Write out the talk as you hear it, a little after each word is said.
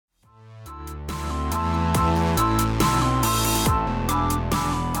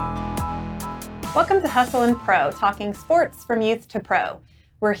Welcome to Hustle and Pro, talking sports from youth to pro.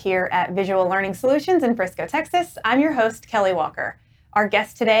 We're here at Visual Learning Solutions in Frisco, Texas. I'm your host, Kelly Walker. Our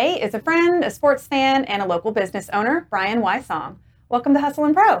guest today is a friend, a sports fan, and a local business owner, Brian Wysong. Welcome to Hustle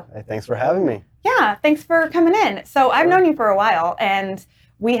and Pro. Hey, thanks for having me. Yeah, thanks for coming in. So I've known you for a while, and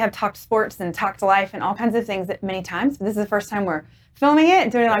we have talked sports and talked life and all kinds of things many times. But this is the first time we're filming it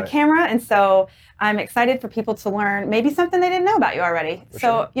and doing it on camera, and so I'm excited for people to learn maybe something they didn't know about you already.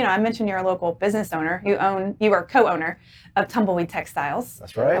 So, I mentioned you're a local business owner. You are co-owner of Tumbleweed Textiles.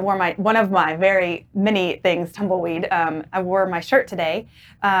 That's right. I wore one of my very many things, Tumbleweed. I wore my shirt today.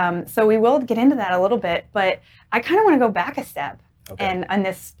 So we will get into that a little bit, but I kind of want to go back a step and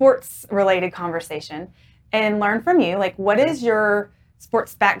this sports-related conversation and learn from you. Like, what is your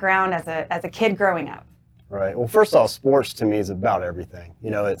sports background as a kid growing up? Right. Well, first off, sports to me is about everything.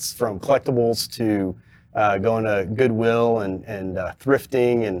 It's from collectibles to going to Goodwill and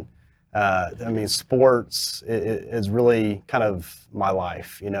thrifting. And sports is really kind of my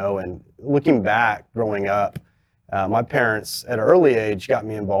life, and looking back growing up, my parents at an early age got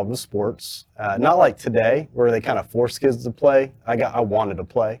me involved with sports. Not like today where they kind of force kids to play. I wanted to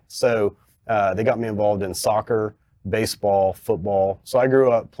play. So they got me involved in soccer, baseball, football. So I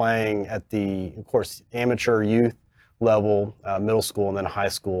grew up playing at the, of course, amateur youth level, middle school, and then high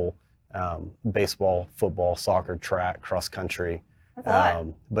school, baseball, football, soccer, track, cross country.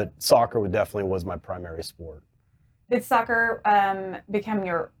 But soccer definitely was my primary sport. Did soccer become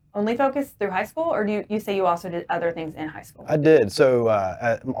your only focus through high school, or do you say you also did other things in high school? I did. So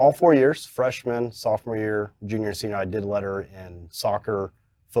all 4 years, freshman, sophomore year, junior, senior, I did letter in soccer,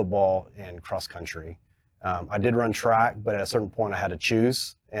 football, and cross country. I did run track, but at a certain point I had to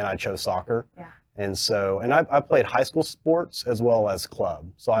choose, and I chose soccer. Yeah. And I played high school sports as well as club.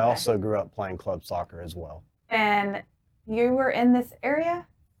 So I also grew up playing club soccer as well. And you were in this area?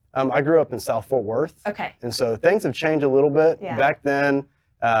 I grew up in South Fort Worth. Okay. And so things have changed a little bit. Yeah. Back then,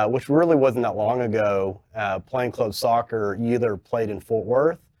 which really wasn't that long ago, playing club soccer, you either played in Fort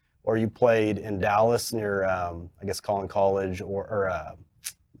Worth or you played in Dallas near, Collin College or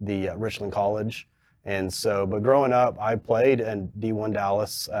the Richland College. And so, but growing up, I played in D1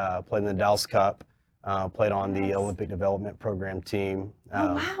 Dallas, played in the Dallas Cup, played on the Olympic Development Program team.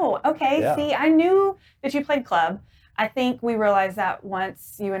 Oh, wow. Okay. Yeah. See, I knew that you played club. I think we realized that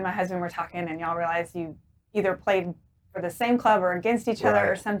once you and my husband were talking and y'all realized you either played for the same club or against each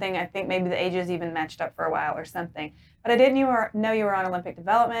other or something. I think maybe the ages even matched up for a while or something. But I didn't know you were on Olympic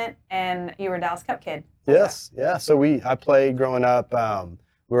Development and you were a Dallas Cup kid. Yes. Yeah. So I played growing up.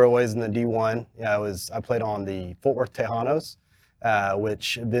 We were always in the D1. I played on the Fort Worth Tejanos,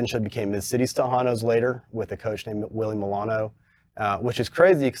 which eventually became Mid-Cities Tejanos later with a coach named Willie Milano, which is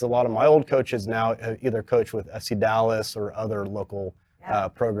crazy because a lot of my old coaches now either coach with FC Dallas or other local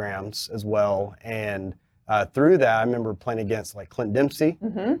programs as well. And through that, I remember playing against like Clint Dempsey.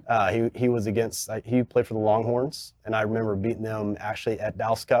 Mm-hmm. He played for the Longhorns, and I remember beating them actually at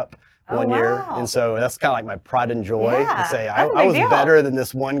Dallas Cup. One year, and so that's kind of like my pride and joy to say I was better than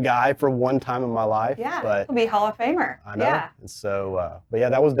this one guy for one time in my life. Yeah, but he'll be Hall of Famer. I know. Yeah. And so, but yeah,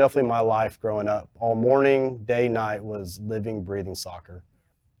 that was definitely my life growing up. All morning, day, night was living, breathing soccer.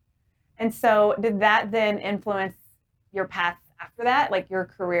 And so, did that then influence your path after that, like your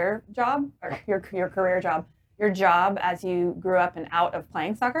career job, or your job as you grew up and out of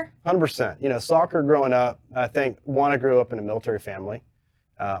playing soccer? 100%. Soccer growing up, I think I grew up in a military family.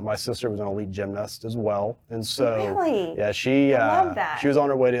 My sister was an elite gymnast as well, and so really? She I love that. She was on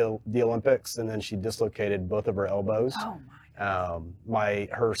her way to the Olympics, and then she dislocated both of her elbows. Oh my!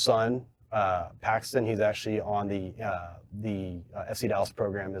 Her son Paxton, he's actually on the FC Dallas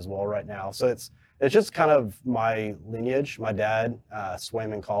program as well right now. So it's just kind of my lineage. My dad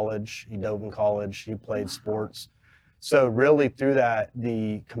swam in college. He dove in college. He played sports. So really through that,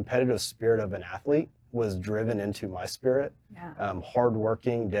 the competitive spirit of an athlete was driven into my spirit. Yeah.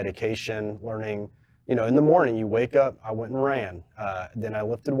 Hardworking, dedication, learning. In the morning you wake up, I went and ran. Then I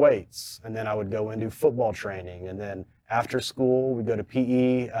lifted weights, and then I would go and do football training. And then after school, we'd go to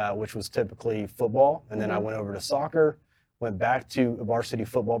PE, which was typically football. And then I went over to soccer, went back to varsity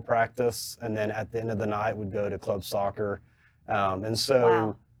football practice. And then at the end of the night, would go to club soccer. And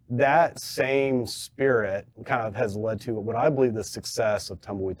so that same spirit kind of has led to what I believe the success of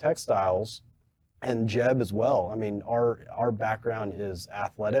Tumbleweed Textiles and Jeb as well. I mean, our background is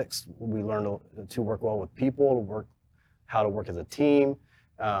athletics. We learn to work well with people, how to work as a team.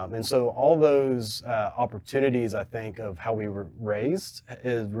 And so all those opportunities, I think, of how we were raised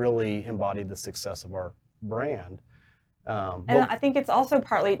is really embodied the success of our brand. And I think it's also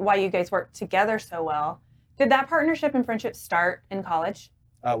partly why you guys work together so well. Did that partnership and friendship start in college?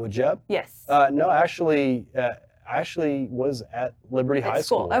 With Jeb? Yes. No, I actually was at Liberty High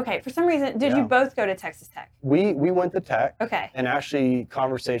School. Okay. For some reason, did you both go to Texas Tech? We went to Tech. Okay. And actually,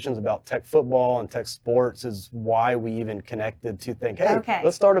 conversations about Tech football and Tech sports is why we even connected to think, hey,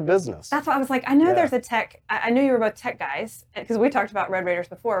 let's start a business. That's why I was like, I know there's a Tech. I knew you were both Tech guys because we talked about Red Raiders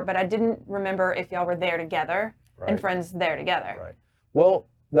before, but I didn't remember if y'all were there together and friends there together. Right. Well,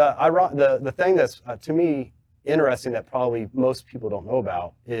 the thing that's to me interesting that probably most people don't know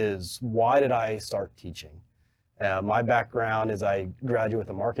about is why did I start teaching? My background is I graduated with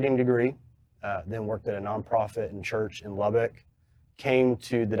a marketing degree, then worked at a nonprofit and church in Lubbock, came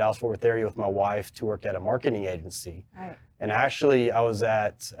to the Dallas-Fort Worth area with my wife to work at a marketing agency. Right. And actually, I was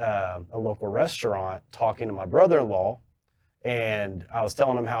at a local restaurant talking to my brother-in-law, and I was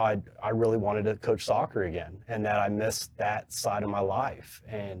telling him how I really wanted to coach soccer again and that I missed that side of my life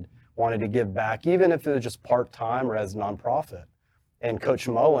and wanted to give back, even if it was just part-time or as a nonprofit. And Coach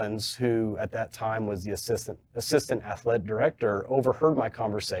Mullins, who at that time was the assistant athletic director, overheard my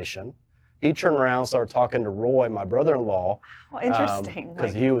conversation. He turned around and started talking to Roy, my brother-in-law. Well, interesting.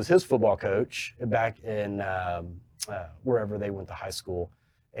 Because he was his football coach back in wherever they went to high school.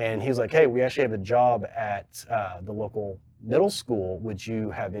 And he was like, hey, we actually have a job at the local middle school. Would you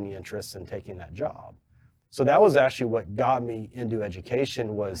have any interest in taking that job? So that was actually what got me into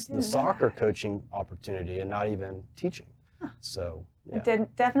education was the soccer coaching opportunity and not even teaching. So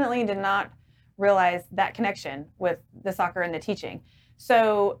definitely did not realize that connection with the soccer and the teaching.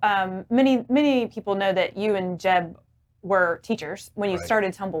 So many people know that you and Jeb were teachers when you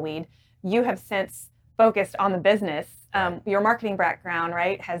started Tumbleweed. You have since focused on the business. Your marketing background,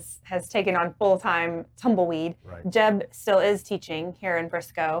 right, has taken on full-time Tumbleweed. Right. Jeb still is teaching here in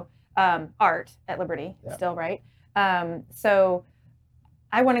Frisco, art at Liberty, still, right? So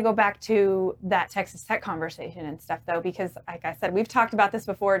I want to go back to that Texas Tech conversation and stuff, though, because like I said, we've talked about this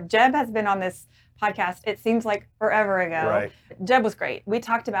before. Jeb has been on this podcast, it seems like forever ago. Right. Jeb was great. We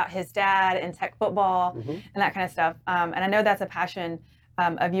talked about his dad and Tech football and that kind of stuff. And I know that's a passion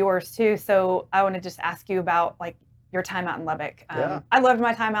of yours, too. So I want to just ask you about, like, your time out in Lubbock. I loved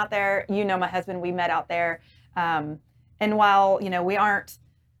my time out there. You know my husband, we met out there. And while, you know, we aren't,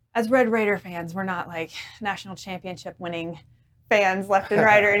 as Red Raider fans, we're not, like, national championship winning fans left and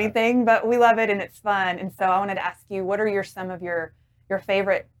right or anything, but we love it and it's fun. And so I wanted to ask you, what are some of your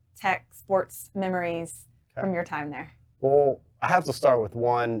favorite Tech sports memories from your time there? Well, I have to start with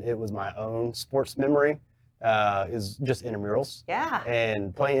one. It was my own sports memory. Is just intramurals. Yeah.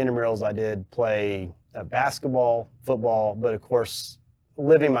 And playing intramurals, I did play basketball, football, but of course,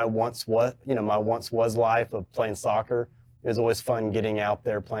 living my once was life of playing soccer. It was always fun getting out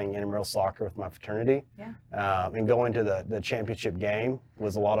there playing intramural soccer with my fraternity. Yeah. And going to the championship game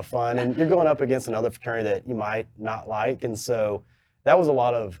was a lot of fun. And you're going up against another fraternity that you might not like. And so that was a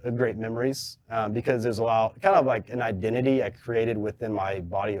lot of great memories because there's a lot, kind of like an identity I created within my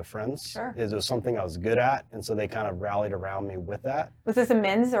body of friends. Sure. It was something I was good at. And so they kind of rallied around me with that. Was this a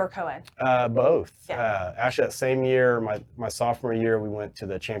men's or co-ed? Both. Yeah. Actually, that same year, my sophomore year, we went to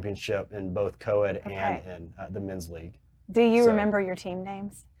the championship in both co-ed and in the men's league. Do you remember your team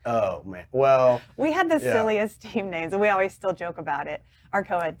names? Oh, man. Well, we had the silliest team names, and we always still joke about it, our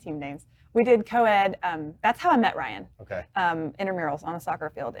co-ed team names. We did co-ed. That's how I met Ryan. Okay. Intramurals on a soccer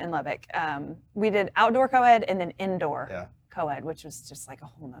field in Lubbock. We did outdoor co-ed and then indoor co-ed, which was just like a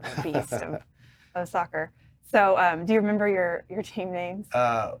whole nother beast of soccer. So do you remember your team names?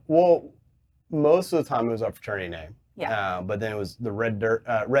 Well, most of the time it was our fraternity name. Yeah. But then it was the Red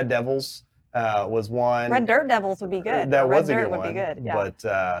Devils. Was one. Red Dirt Devils would be good. That was Red a Dirt good would one. be good. Yeah.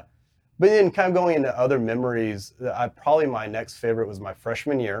 But then kind of going into other memories, probably my next favorite was my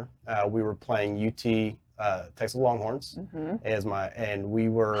freshman year. We were playing UT Texas Longhorns and we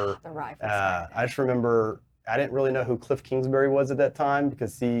were. The rivals. I just remember I didn't really know who Cliff Kingsbury was at that time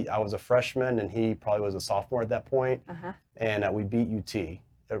because I was a freshman and he probably was a sophomore at that point. And we beat UT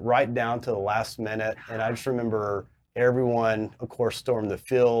right down to the last minute. And I just remember everyone, of course, stormed the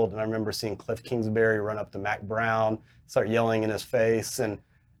field. And I remember seeing Cliff Kingsbury run up to Mac Brown, start yelling in his face. And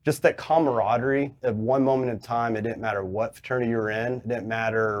just that camaraderie of one moment in time, it didn't matter what fraternity you were in. It didn't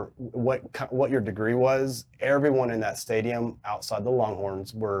matter what your degree was. Everyone in that stadium outside the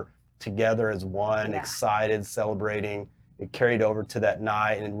Longhorns were together as one, excited, celebrating. It carried over to that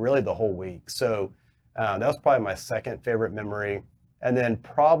night and really the whole week. So that was probably my second favorite memory. And then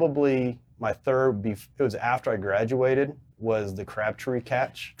probably my third, it was after I graduated, was the Crabtree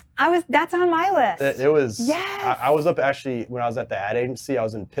catch. That's on my list. It was. Yes. I was up actually when I was at the ad agency. I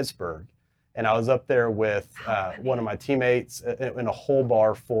was in Pittsburgh, and I was up there with one of my teammates in a whole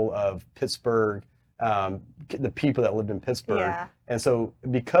bar full of Pittsburgh the people that lived in Pittsburgh. Yeah. And so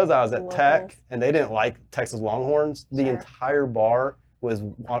because I was at Locals. Tech and they didn't like Texas Longhorns, the Sure. entire bar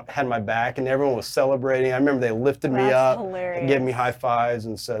had my back and everyone was celebrating. I remember they lifted me That's up hilarious. and gave me high fives.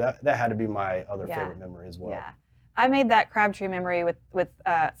 And so that had to be my other Yeah. favorite memory as well. Yeah. I made that Crabtree memory with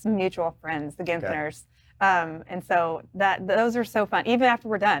some mutual friends, the Ginthners. And so those are so fun. Even after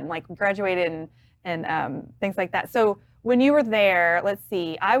we're done, like we graduated and things like that. So when you were there, let's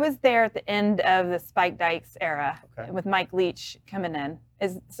see, I was there at the end of the Spike Dykes era with Mike Leach coming in.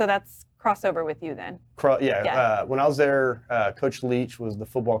 So that's crossover with you then? When I was there, Coach Leach was the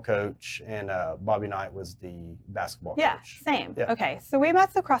football coach and Bobby Knight was the basketball coach. Yeah, same. Yeah. Okay, so we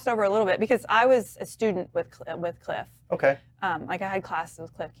must have crossed over a little bit because I was a student with Cliff. Okay. Like I had classes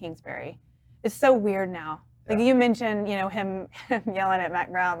with Cliff Kingsbury. It's so weird now. Like you mentioned, him yelling at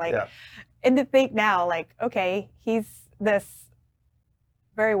Mac Brown, like, and to think now, like, okay, he's this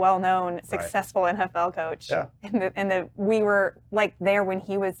very well-known, successful NFL coach, and we were like there when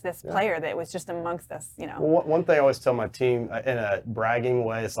he was this player that was just amongst us, Well, one thing I always tell my team in a bragging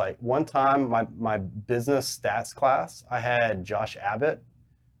way is like one time my business stats class, I had Josh Abbott,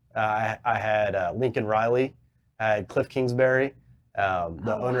 I had Lincoln Riley, I had Cliff Kingsbury.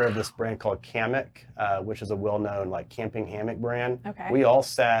 The owner of this brand called Hammock, which is a well-known like camping hammock brand. Okay. We all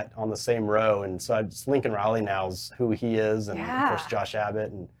sat on the same row, and so Lincoln Riley now is who he is, and of course Josh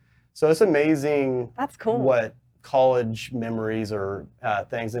Abbott, and so it's amazing. That's cool. What college memories or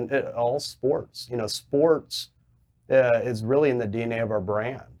things, and all sports. Sports is really in the DNA of our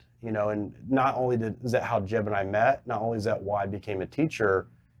brand. And not only is that how Jeb and I met, not only is that why I became a teacher.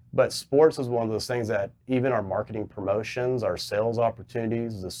 But sports is one of those things that even our marketing promotions, our sales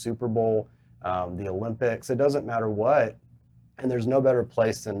opportunities, the Super Bowl, the Olympics, it doesn't matter what. And there's no better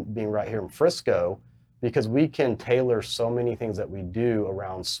place than being right here in Frisco because we can tailor so many things that we do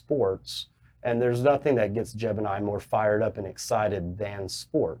around sports. And there's nothing that gets Jeb and I more fired up and excited than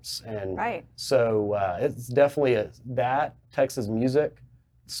sports. And so it's definitely that, Texas music,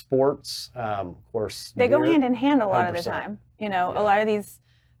 sports, of course. They go hand in hand a lot of the time. A lot of these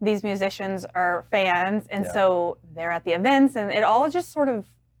musicians are fans, and so they're at the events, and it all just sort of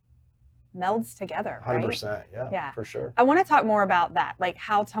melds together, right? 100%, yeah, for sure. I want to talk more about that, like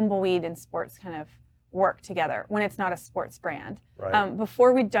how Tumbleweed and sports kind of work together when it's not a sports brand. Right.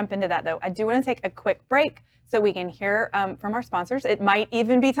 Before we jump into that, though, I do want to take a quick break so we can hear from our sponsors. It might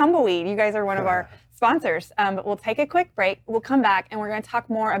even be Tumbleweed. You guys are one of our sponsors, but we'll take a quick break. We'll come back, and we're going to talk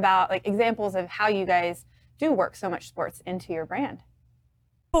more about like examples of how you guys do work so much sports into your brand.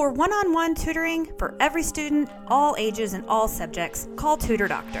 For one-on-one tutoring for every student, all ages and all subjects, call Tutor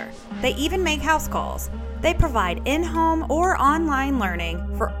Doctor. They even make house calls. They provide in-home or online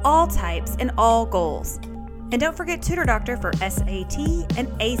learning for all types and all goals. And don't forget Tutor Doctor for SAT and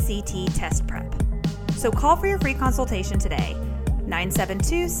ACT test prep. So call for your free consultation today,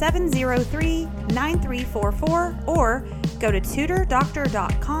 972-703-9344, or go to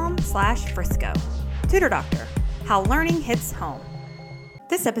tutordoctor.com/Frisco. Tutor Doctor, how learning hits home.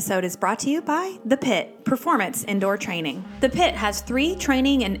 This episode is brought to you by The Pit, Performance Indoor Training. The Pit has 3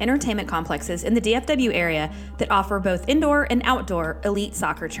 training and entertainment complexes in the DFW area that offer both indoor and outdoor elite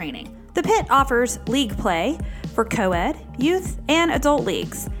soccer training. The Pit offers league play for co-ed, youth, and adult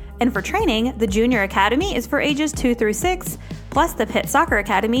leagues. And for training, the Junior Academy is for ages 2 through 6, plus the Pit Soccer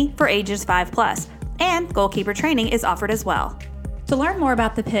Academy for ages 5+, and goalkeeper training is offered as well. To learn more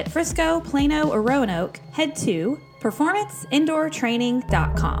about The Pit Frisco, Plano, or Roanoke, head to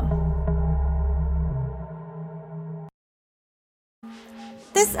performanceindoortraining.com.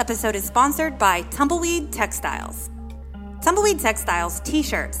 This episode is sponsored by Tumbleweed Textiles. Tumbleweed Textiles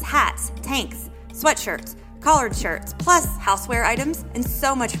t-shirts, hats, tanks, sweatshirts, collared shirts, plus houseware items, and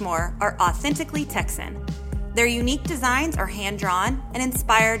so much more are authentically Texan. Their unique designs are hand-drawn and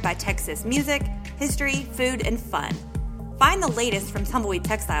inspired by Texas music, history, food, and fun. Find the latest from Tumbleweed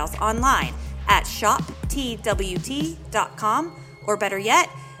Textiles online at shoptwt.com, or better yet,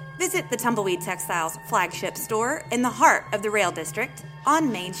 visit the Tumbleweed Textiles flagship store in the heart of the Rail District on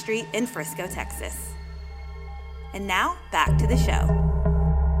Main Street in Frisco, Texas. And now, back to the show.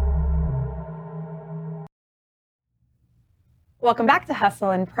 Welcome back to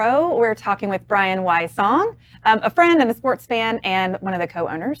Hustle and Pro. We're talking with Brian Wysong, a friend and a sports fan and one of the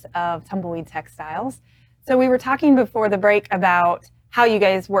co-owners of Tumbleweed Textiles. So we were talking before the break about how you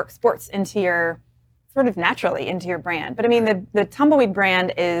guys work sports into your, sort of naturally into your brand. But I mean, the Tumbleweed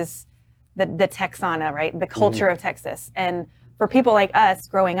brand is the Texana, right? The culture of Texas. And for people like us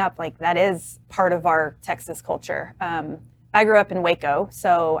growing up, like that is part of our Texas culture. I grew up in Waco,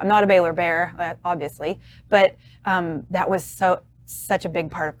 so I'm not a Baylor Bear, obviously, but that was so such a big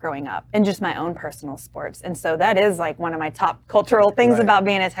part of growing up and just my own personal sports. And so that is like one of my top cultural things Right. about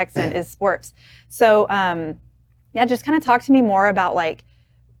being a Texan is sports. So yeah, just kind of talk to me more about like,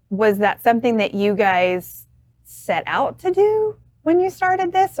 was that something that you guys set out to do when you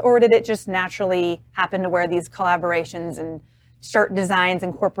started this, or did it just naturally happen to where these collaborations and shirt designs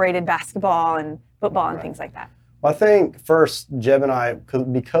incorporated basketball and football and things like that? Well, I think first, Jeb and I,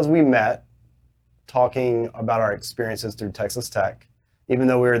 because we met talking about our experiences through Texas Tech, even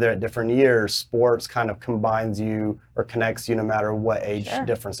though we were there at different years, sports kind of combines you or connects you no matter what age Sure.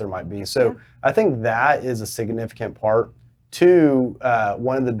 difference there might be. So I think that is a significant part. Two,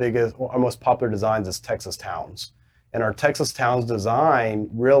 one of the biggest, our most popular designs is Texas Towns. And our Texas Towns design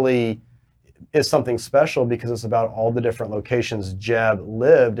really is something special because it's about all the different locations Jeb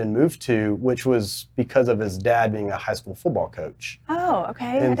lived and moved to, which was because of his dad being a high school football coach. Oh, okay.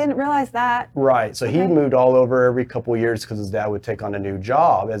 I And- didn't realize that. Right. So he Okay. moved all over every couple of years because his dad would take on a new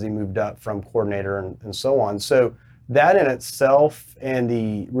job as he moved up from coordinator and so on. So that in itself and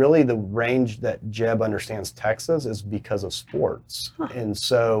the range that Jeb understands Texas is because of sports. And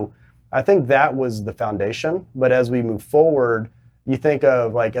so I think that was the foundation. But as we move forward, you think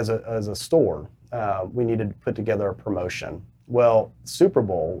of like as a store, we needed to put together a promotion. Well, Super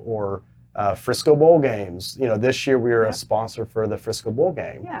Bowl or Frisco Bowl games. You know, this year we were a sponsor for the Frisco Bowl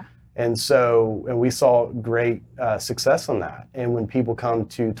game. Yeah. And we saw great success on that. And when people come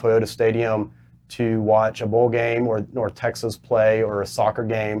to Toyota Stadium to watch a bowl game or North Texas play or a soccer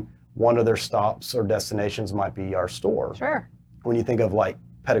game, one of their stops or destinations might be our store. Sure. When you think of like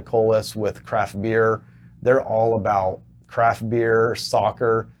Petacolis with craft beer, they're all about craft beer,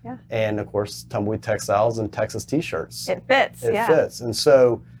 soccer, and of course Tumbleweed Textiles and Texas t-shirts. It fits. It fits. And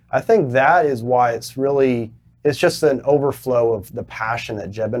so I think that is why it's just an overflow of the passion that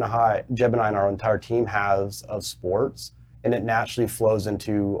Jeb and I and our entire team has of sports, and it naturally flows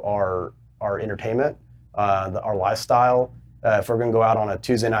into our entertainment, our lifestyle. If we're going to go out on a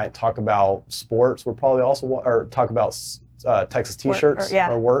Tuesday night and talk about sports, we're probably also or talk about Texas t-shirts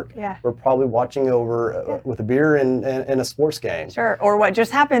or work. Yeah. We're probably watching over with a beer in a sports game. Sure. Or what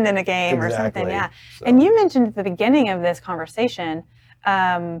just happened in a game or something. Exactly. Yeah. So- And you mentioned at the beginning of this conversation,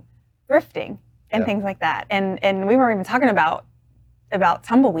 thrifting and things like that. And we weren't even talking about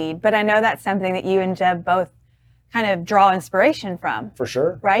Tumbleweed, but I know that's something that you and Jeb both kind of draw inspiration from. For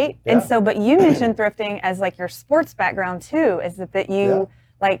sure. Right? Yeah. And so, but you mentioned thrifting as like your sports background too, is that you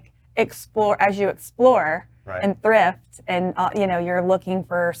like explore Right. and thrift and, you're looking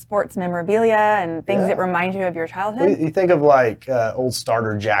for sports memorabilia and things that remind you of your childhood. You think of like old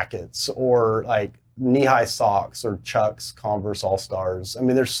starter jackets or like knee-high socks or Chucks, Converse All-Stars. I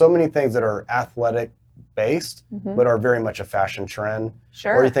mean, there's so many things that are athletic based, but are very much a fashion trend.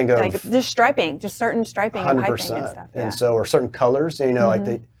 Sure. Or you think of like just certain striping and piping and 100%. stuff. And so, or certain colors,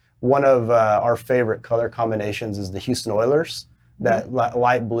 like one of our favorite color combinations is the Houston Oilers, that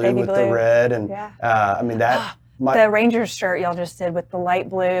light blue Baby with the blue. red. And I mean, The Rangers shirt y'all just did with the light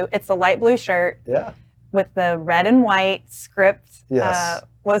blue. It's the light blue shirt with the red and white script. Yes.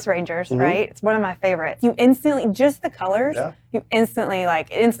 Los Rangers, right? It's one of my favorites. You instantly, just the colors, it instantly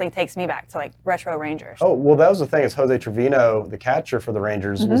takes me back to like retro Rangers. Oh, well, that was the thing is Jose Trevino, the catcher for the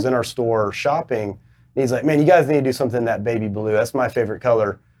Rangers, was in our store shopping. And he's like, man, you guys need to do something in that baby blue. That's my favorite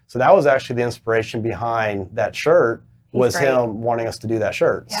color. So that was actually the inspiration behind that shirt was great. him wanting us to do that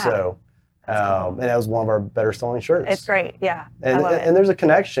shirt. Yeah. So, and that was one of our better selling shirts. It's great. Yeah. And, I love it. and there's a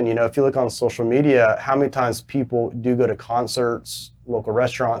connection, if you look on social media, how many times people do go to concerts, local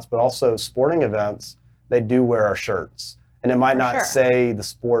restaurants, but also sporting events, they do wear our shirts. And it might not say the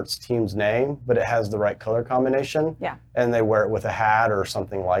sports team's name, but it has the right color combination. Yeah. And they wear it with a hat or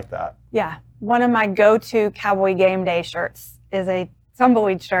something like that. Yeah. One of my go-to Cowboy game day shirts is a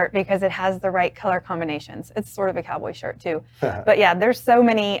Tumbleweed shirt because it has the right color combinations. It's sort of a cowboy shirt too. But yeah, there's so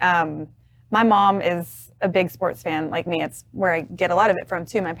many. My mom is a big sports fan like me. It's where I get a lot of it from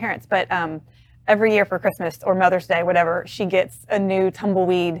too, my parents. But every year for Christmas or Mother's Day, whatever, she gets a new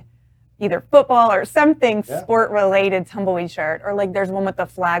Tumbleweed, either football or something sport-related Tumbleweed shirt. Or like there's one with the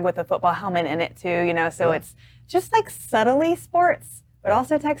flag with a football helmet in it too, So it's just like subtly sports, but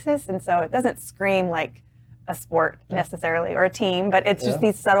also Texas. And so it doesn't scream like a sport necessarily or a team, but it's just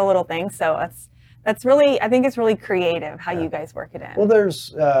these subtle little things. So that's really, I think it's really creative how you guys work it in. Well,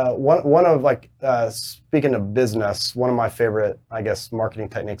 there's one of like, speaking of business, one of my favorite, I guess, marketing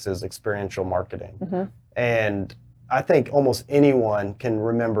techniques is experiential marketing. And I think almost anyone can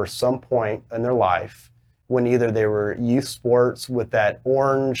remember some point in their life when either they were youth sports with that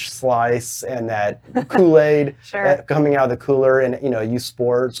orange slice and that Kool-Aid coming out of the cooler and, youth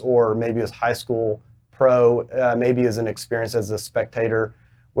sports, or maybe it was high school pro maybe is an experience as a spectator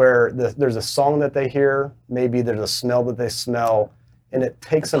where there's a song that they hear, maybe there's a smell that they smell, and it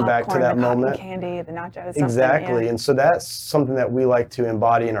takes them back to that moment. The candy, the nachos. Exactly. Yeah. And so that's something that we like to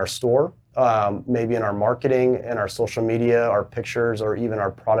embody in our store, maybe in our marketing and our social media, our pictures, or even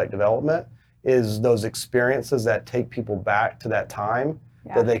our product development, is those experiences that take people back to that time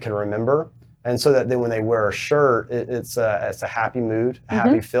that they can remember. And so that then when they wear a shirt, it's a happy mood, a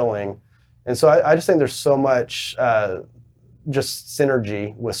happy feeling. And so I just think there's so much just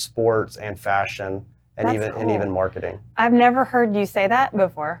synergy with sports and fashion and even marketing. I've never heard you say that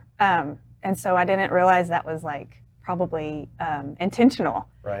before. And so I didn't realize that was like probably intentional.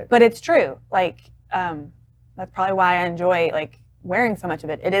 Right. But it's true. Like that's probably why I enjoy like wearing so much of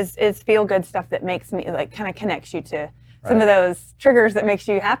it. It's feel good stuff that makes me like kind of connects you to some of those triggers that makes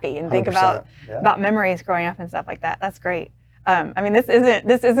you happy and think about memories growing up and stuff like that. That's great. I mean, this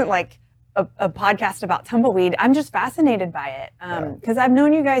isn't like a podcast about tumbleweed. I'm just fascinated by it because I've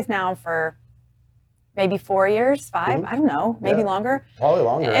known you guys now for maybe 4 years, 5, I don't know, maybe longer. Probably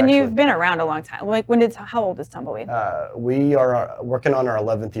longer. And actually. You've been around a long time. Like how old is Tumbleweed? We are working on our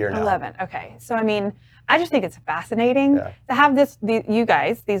 11th year now. 11. Okay. So I mean, I just think it's fascinating to have you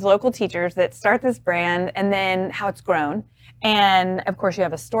guys, these local teachers that start this brand, and then how it's grown. And of course, you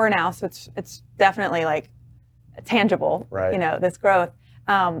have a store now, so it's definitely like tangible. Right. You know, this growth.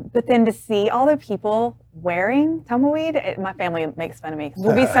 But then to see all the people wearing Tumbleweed, my family makes fun of me because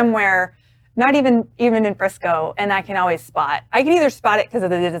we'll be somewhere. Not even in Frisco, and I can always spot. I can either spot it because of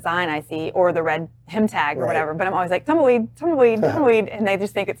the design I see or the red hem tag or whatever, but I'm always like, Tumbleweed, Tumbleweed, Tumbleweed, and they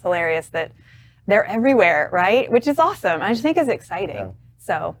just think it's hilarious that they're everywhere, right? Which is awesome. I just think it's exciting. Yeah.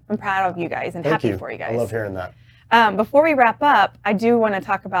 So I'm proud of you guys and happy for you guys. I love hearing that. Before we wrap up, I do want to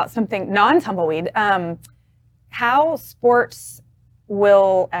talk about something non-Tumbleweed, how sports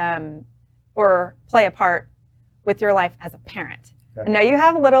will or play a part with your life as a parent. Okay. Now you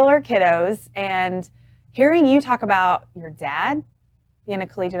have littler kiddos, and hearing you talk about your dad being a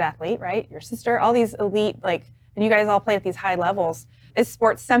collegiate athlete, right? Your sister, all these elite, and you guys all play at these high levels. Is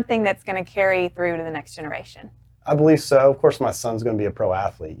sports something that's going to carry through to the next generation? I believe so. Of course, my son's going to be a pro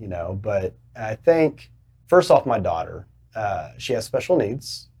athlete, but I think, first off, my daughter, she has special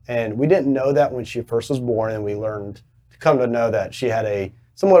needs, and we didn't know that when she first was born, and we learned to come to know that she had a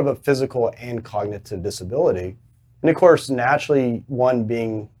somewhat of a physical and cognitive disability. And of course, naturally, one,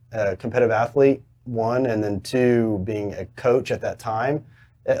 being a competitive athlete, one, and then two, being a coach at that time,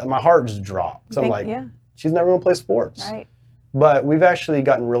 my heart just dropped. So I'm like, she's never going to play sports. Right. But we've actually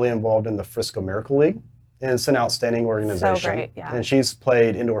gotten really involved in the Frisco Miracle League, and it's an outstanding organization. So great, yeah. And she's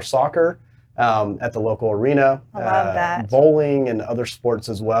played indoor soccer at the local arena, I love that. Bowling, and other sports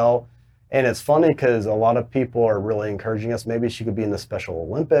as well. And it's funny because a lot of people are really encouraging us. Maybe she could be in the Special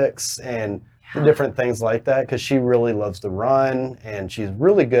Olympics and different things like that, because she really loves to run, and she's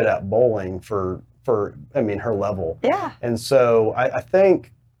really good at bowling for her level. Yeah. And so I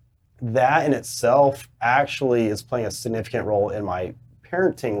think that in itself actually is playing a significant role in my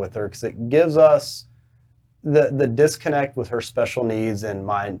parenting with her, because it gives us the disconnect with her special needs and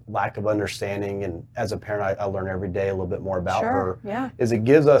my lack of understanding. And as a parent, I learn every day a little bit more about her. Yeah. Is it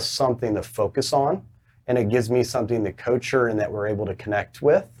gives us something to focus on. And it gives me something to coach her and that we're able to connect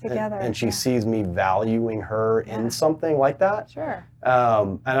with. Together. And she sees me valuing her in something like that. Sure.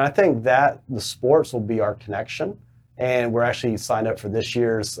 And I think that the sports will be our connection. And we're actually signed up for this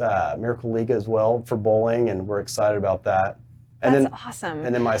year's Miracle League as well for bowling, and we're excited about that. And That's awesome.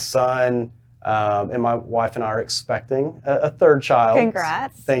 And then my son and my wife and I are expecting a third child.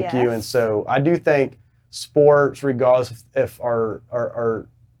 Congrats. Thank you. And so I do think sports, regardless if our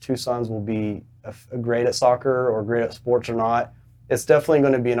two sons will be great at soccer or great at sports or not, it's definitely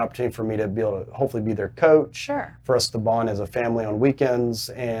going to be an opportunity for me to be able to hopefully be their coach. Sure. For us to bond as a family on weekends,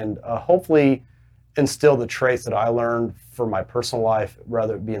 and hopefully instill the traits that I learned for my personal life,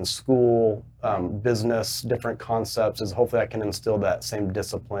 whether it be in school, business, different concepts, is hopefully I can instill that same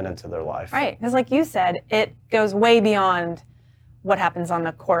discipline into their life. Right, because like you said, it goes way beyond what happens on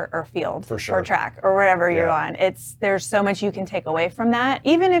the court or field for sure. or track or wherever you're on. There's so much you can take away from that,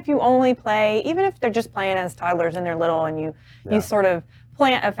 even if you only play, even if they're just playing as toddlers and they're little, and you sort of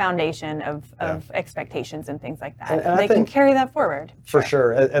plant a foundation of expectations and things like that. And they can carry that forward. For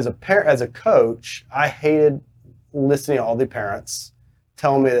sure. As a parent, as a coach, I hated listening to all the parents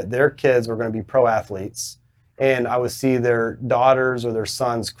telling me that their kids were going to be pro athletes, and I would see their daughters or their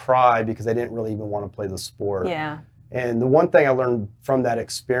sons cry because they didn't really even want to play the sport. Yeah. And the one thing I learned from that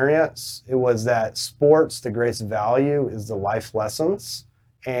experience, it was that sports, the greatest value is the life lessons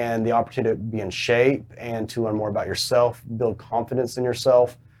and the opportunity to be in shape and to learn more about yourself, build confidence in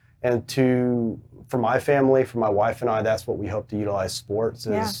yourself. And for my family, for my wife and I, that's what we hope to utilize sports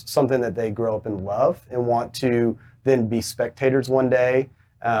is something that they grow up and love and want to then be spectators one day,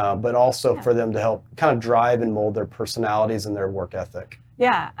 but also for them to help kind of drive and mold their personalities and their work ethic.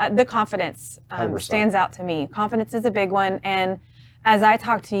 Yeah, the confidence stands out to me. Confidence is a big one. And as I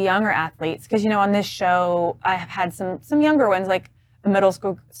talk to younger athletes, because, on this show, I have had some younger ones, like a middle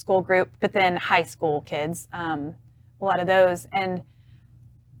school group, but then high school kids, a lot of those. And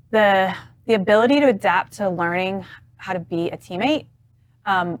the ability to adapt to learning how to be a teammate.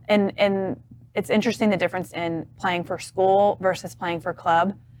 And it's interesting the difference in playing for school versus playing for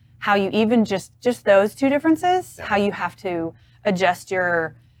club, how you even just those two differences, how you have to adjust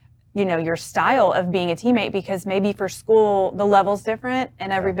your style of being a teammate, because maybe for school, the level's different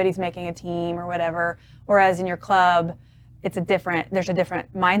and everybody's making a team or whatever. Whereas in your club, there's a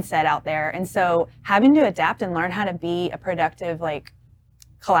different mindset out there. And so having to adapt and learn how to be a productive,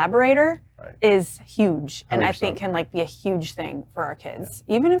 collaborator is huge. And 100%. I think can be a huge thing for our kids,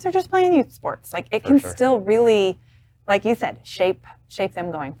 even if they're just playing youth sports. It can still really, like you said, shape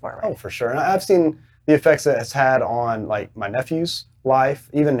them going forward. Oh, for sure. And I've seen the effects that it's had on my nephew's life,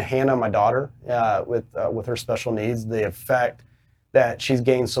 even Hannah, my daughter, with her special needs, the effect that she's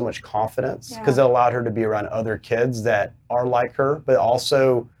gained so much confidence because it allowed her to be around other kids that are like her, but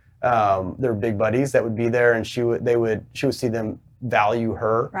also their big buddies that would be there, and she would see them value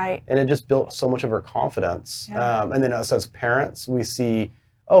her, right? And it just built so much of her confidence. And then us as parents, we see,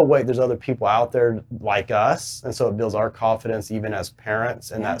 oh wait, there's other people out there like us, and so it builds our confidence even as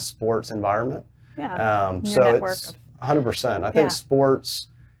parents in that sports environment. So it's 100%. I think sports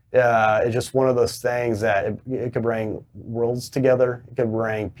is just one of those things that it could bring worlds together. It could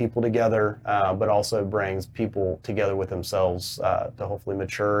bring people together, but also brings people together with themselves to hopefully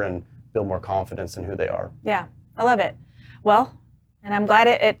mature and build more confidence in who they are. Yeah, I love it. Well, and I'm glad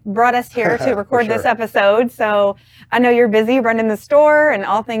it brought us here to record this episode. So I know you're busy running the store and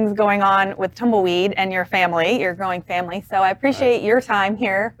all things going on with Tumbleweed and your family, your growing family. So I appreciate your time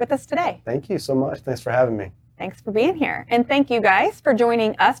here with us today. Thank you so much. Thanks for having me. Thanks for being here. And thank you guys for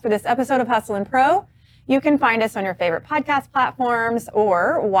joining us for this episode of Hustle and Pro. You can find us on your favorite podcast platforms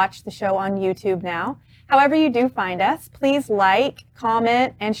or watch the show on YouTube now. However you do find us, please like,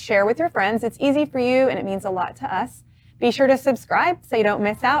 comment, and share with your friends. It's easy for you and it means a lot to us. Be sure to subscribe so you don't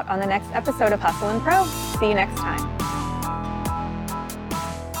miss out on the next episode of Hustle and Pro. See you next time.